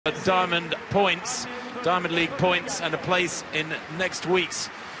Diamond League points, and a place in next week's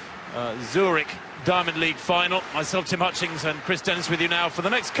Zurich Diamond League final. Myself, Tim Hutchings, and Chris Dennis with you now for the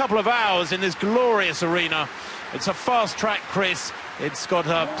next couple of hours in this glorious arena. It's a fast track, Chris. It's got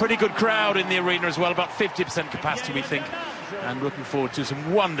a pretty good crowd in the arena as well, about 50% capacity, we think, and looking forward to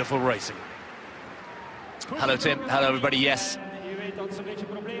some wonderful racing. Hello, Tim. Hello, everybody. Yes,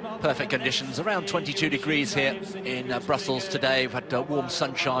 perfect conditions. Around 22 degrees here in Brussels today. We've had warm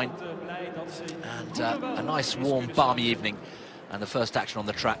sunshine and a nice, warm, balmy evening. And the first action on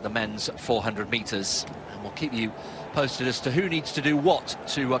the track, the men's 400 metres. And we'll keep you posted as to who needs to do what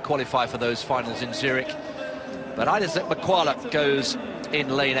to qualify for those finals in Zurich. But Isaac Makwala goes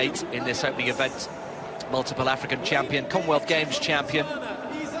in lane 8 in this opening event. Multiple African champion, Commonwealth Games champion.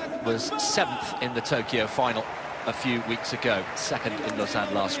 Was 7th in the Tokyo final a few weeks ago, 2nd in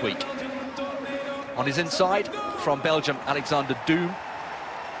Lausanne last week. On his inside, from Belgium, Alexander Damme.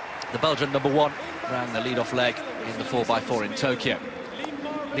 The Belgian #1 ran the lead-off leg in the 4x4 in Tokyo.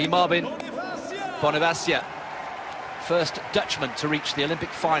 Liemarvin, Bonevacia, first Dutchman to reach the Olympic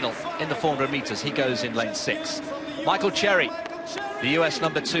final in the 400 metres. He goes in lane 6. Michael Cherry, the US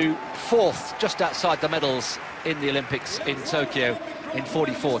 #2, 4th, just outside the medals in the Olympics in Tokyo in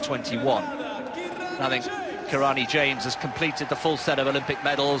 44.21. I think Kirani James has completed the full set of Olympic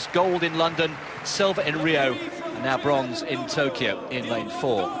medals. Gold in London, silver in Rio, and now bronze in Tokyo in lane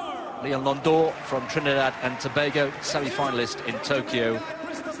 4. Lendore from Trinidad and Tobago, semi-finalist in Tokyo.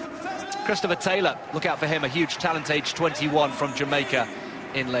 Christopher Taylor, look out for him, a huge talent, age 21 from Jamaica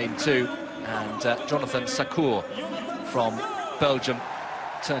in lane 2. And Jonathan Sacoor from Belgium,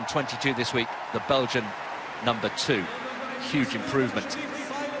 turned 22 this week, the Belgian #2. Huge improvement.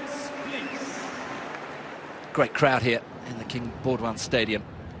 Great crowd here in the King Baudouin Stadium.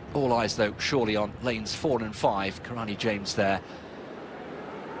 All eyes, though, surely on lanes 4 and 5. Kirani James there.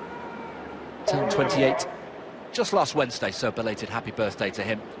 Turned 28 just last Wednesday, so belated happy birthday to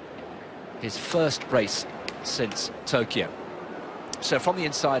him. His first race since Tokyo. So from the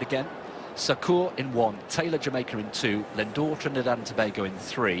inside again, Sacoor in 1, Taylor Jamaica in 2, Lendore Trinidad and Tobago in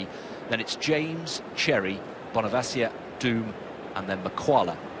 3. Then it's James, Cherry, Bonevacia, Damme, and then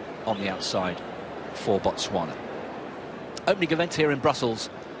Makwala on the outside for Botswana. Opening event here in Brussels,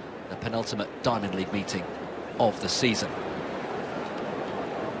 the penultimate Diamond League meeting of the season.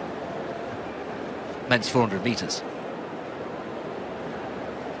 Men's 400 metres.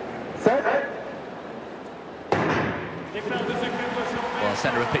 Well,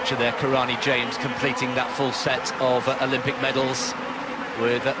 centre of picture there, Kirani James completing that full set of Olympic medals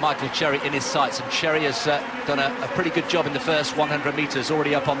with Michael Cherry in his sights. And Cherry has done a pretty good job in the first 100 metres,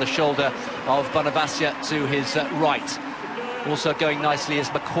 already up on the shoulder of Bonevacia to his right. Also going nicely is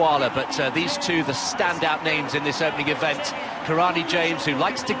Makwala, but these two, the standout names in this opening event. Kirani James, who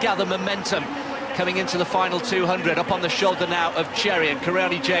likes to gather momentum, coming into the final 200, up on the shoulder now of Cherry. And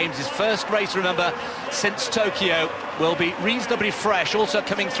Kirani James, his first race, remember, since Tokyo, will be reasonably fresh. Also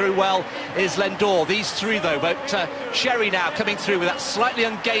coming through well is Lendore. These three, though, but Cherry now coming through with that slightly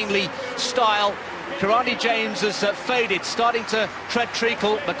ungainly style. Kirani James has faded, starting to tread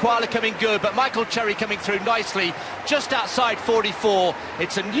treacle. Makwala coming good, but Michael Cherry coming through nicely, just outside 44.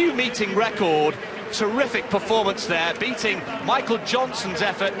 It's a new meeting record. Terrific performance there, beating Michael Johnson's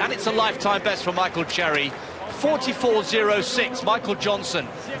effort, and it's a lifetime best for Michael Cherry. 44.06, Michael Johnson,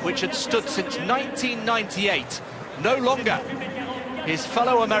 which had stood since 1998. No longer his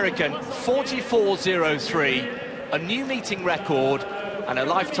fellow American, 44.03, a new meeting record and a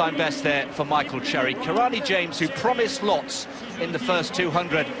lifetime best there for Michael Cherry. Kirani James, who promised lots in the first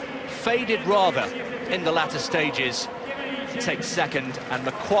 200, faded rather in the latter stages, takes second, and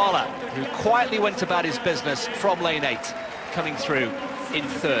Makwala, who quietly went about his business from lane 8, coming through in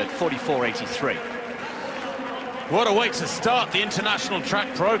third, 44.83. What a way to start the international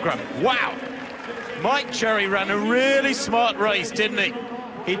track programme. Wow! Mike Cherry ran a really smart race, didn't he?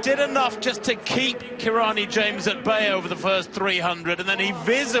 He did enough just to keep Kirani James at bay over the first 300, and then he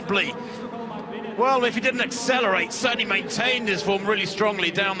visibly, well, if he didn't accelerate, certainly maintained his form really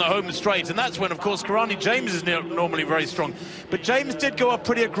strongly down the home straight. And that's when, of course, Kirani James is normally very strong. But James did go up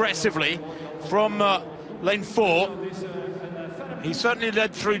pretty aggressively from lane 4. He certainly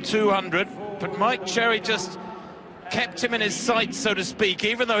led through 200, but Mike Cherry just kept him in his sights, so to speak,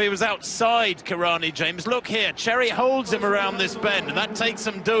 even though he was outside Kirani James. Look here, Cherry holds him around this bend, and that takes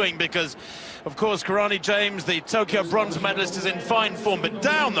some doing because, of course, Kirani James, the Tokyo bronze medalist, is in fine form, but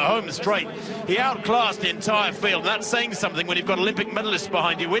down the home straight, he outclassed the entire field. That's saying something when you've got Olympic medalists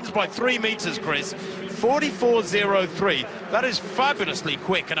behind you. Wins by 3 meters, Chris. 44.03. That is fabulously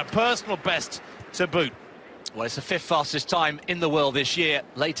quick and a personal best to boot. Well, it's the 5th fastest time in the world this year,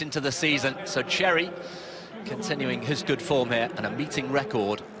 late into the season. So Cherry continuing his good form here and a meeting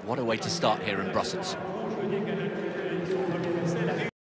record. What a way to start here in Brussels.